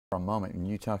For a moment, when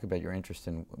you talk about your interest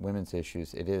in women's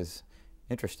issues, it is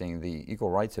interesting. The Equal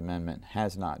Rights Amendment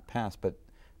has not passed, but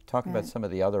talk about some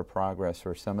of the other progress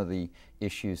or some of the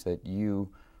issues that you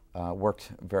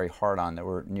worked very hard on that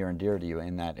were near and dear to you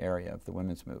in that area of the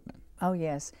women's movement. Oh,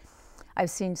 yes.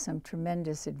 I've seen some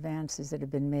tremendous advances that have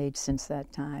been made since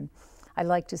that time. I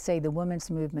like to say the women's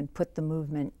movement put the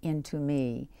movement into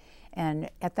me. And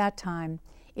at that time,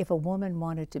 if a woman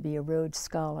wanted to be a Rhodes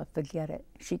Scholar, forget it.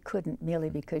 She couldn't merely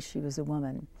because she was a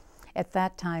woman. At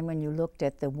that time, when you looked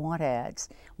at the want ads,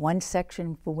 one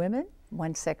section for women,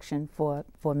 one section for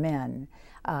men,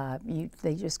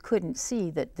 they just couldn't see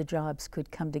that the jobs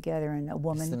could come together and a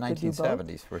woman could do both. It's the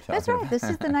 1970s we're talking That's right. about. This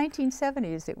is the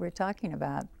 1970s that we're talking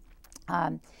about.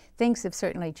 Things have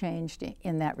certainly changed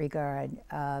in that regard.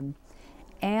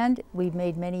 And we've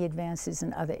made many advances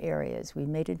in other areas. We've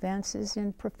made advances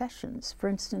in professions, for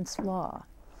instance, law.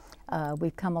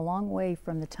 We've come a long way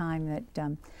from the time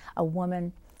that a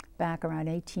woman back around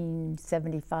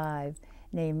 1875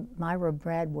 named Myra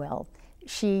Bradwell,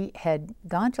 she had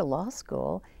gone to law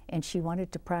school and she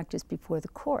wanted to practice before the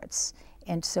courts.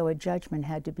 And so a judgment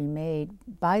had to be made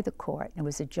by the court. It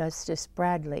was a Justice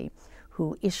Bradley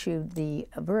who issued the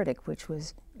verdict, which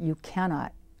was, you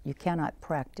cannot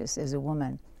practice as a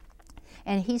woman.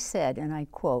 And he said, and I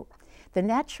quote, "The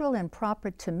natural and proper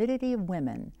timidity of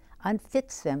women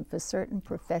unfits them for certain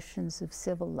professions of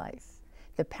civil life.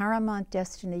 The paramount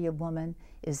destiny of woman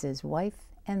is as wife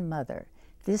and mother.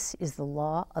 This is the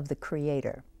law of the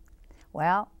Creator."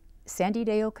 Well, Sandy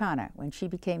Day O'Connor, when she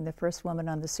became the first woman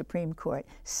on the Supreme Court,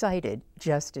 cited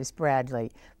Justice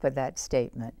Bradley for that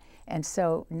statement. And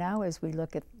so now as we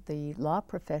look at the law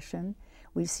profession,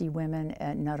 we see women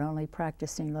not only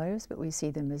practicing lawyers, but we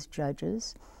see them as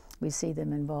judges. We see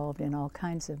them involved in all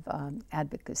kinds of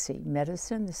advocacy.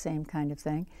 Medicine, the same kind of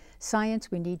thing.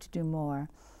 Science, we need to do more.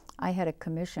 I had a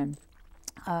commission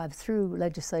through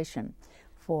legislation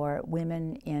for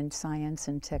women in science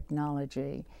and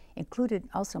technology, included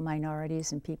also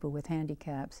minorities and people with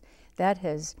handicaps. That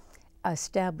has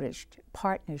established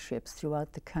partnerships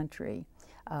throughout the country.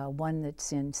 One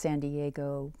that's in San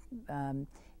Diego,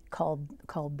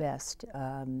 called BEST,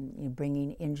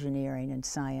 bringing engineering and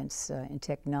science and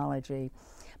technology,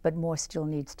 but more still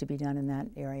needs to be done in that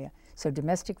area. So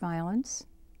domestic violence,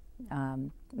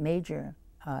 major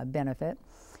benefit.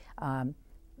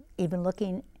 Even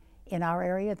looking in our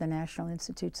area, the National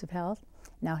Institutes of Health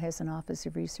now has an Office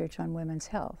of Research on Women's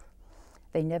Health.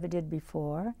 They never did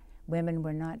before. Women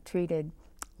were not treated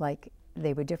like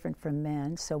they were different from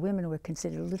men, so women were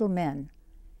considered little men.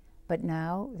 But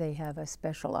now they have a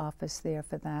special office there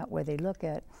for that, where they look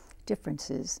at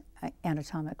differences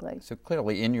anatomically. So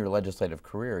clearly in your legislative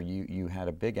career, you had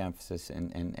a big emphasis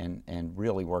and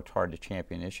really worked hard to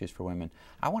champion issues for women.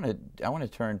 I want to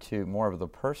turn to more of the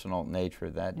personal nature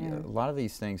of that. A lot of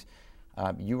these things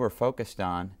you were focused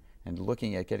on and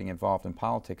looking at getting involved in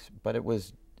politics, but it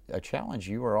was a challenge.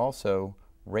 You were also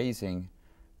raising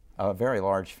a very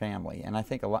large family, and I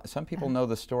think some people know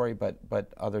the story, but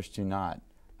others do not,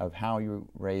 of how you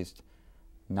raised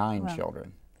 9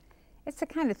 children. It's the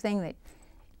kind of thing that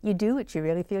you do what you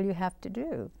really feel you have to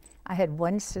do. I had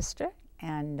 1 sister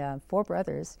and 4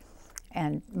 brothers,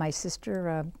 and my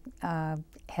sister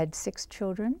had 6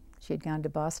 children. She had gone to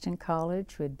Boston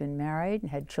College, who had been married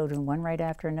and had children one right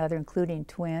after another, including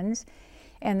twins.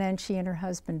 And then she and her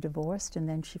husband divorced, and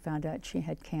then she found out she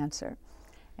had cancer.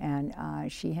 And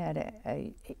she had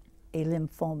a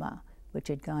lymphoma, which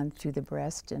had gone through the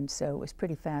breast, and so it was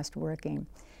pretty fast working.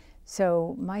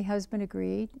 So my husband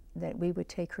agreed that we would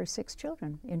take her 6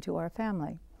 children into our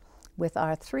family with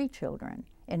our 3 children,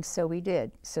 and so we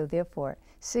did. So therefore,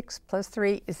 6 plus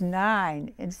 3 is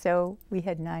 9, and so we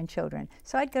had 9 children.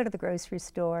 So I'd go to the grocery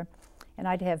store, and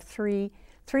I'd have three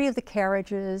of the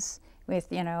carriages with,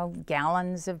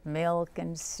 gallons of milk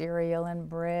and cereal and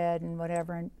bread and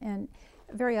whatever, and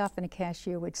very often a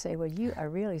cashier would say, "Well, you are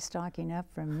really stocking up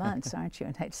for months, aren't you?"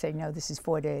 And I'd say, "No, this is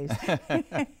 4 days."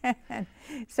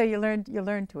 So you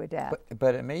learn to adapt.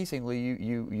 But amazingly,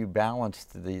 you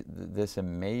balanced this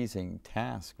amazing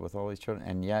task with all these children,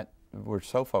 and yet we're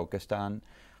so focused on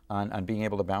being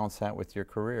able to balance that with your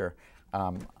career.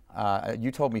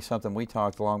 You told me something, we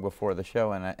talked long before the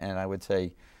show, and I would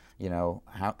say,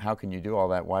 how can you do all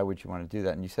that? Why would you want to do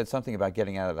that? And you said something about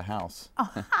getting out of the house.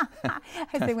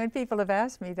 I think when people have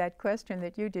asked me that question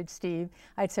that you did, Steve,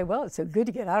 I'd say, well, it's so good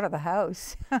to get out of the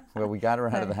house. Well, we got her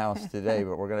out of the house today,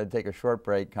 but we're going to take a short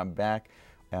break, come back,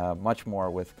 much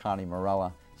more with Connie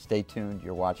Morella. Stay tuned.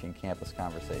 You're watching Campus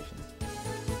Conversations.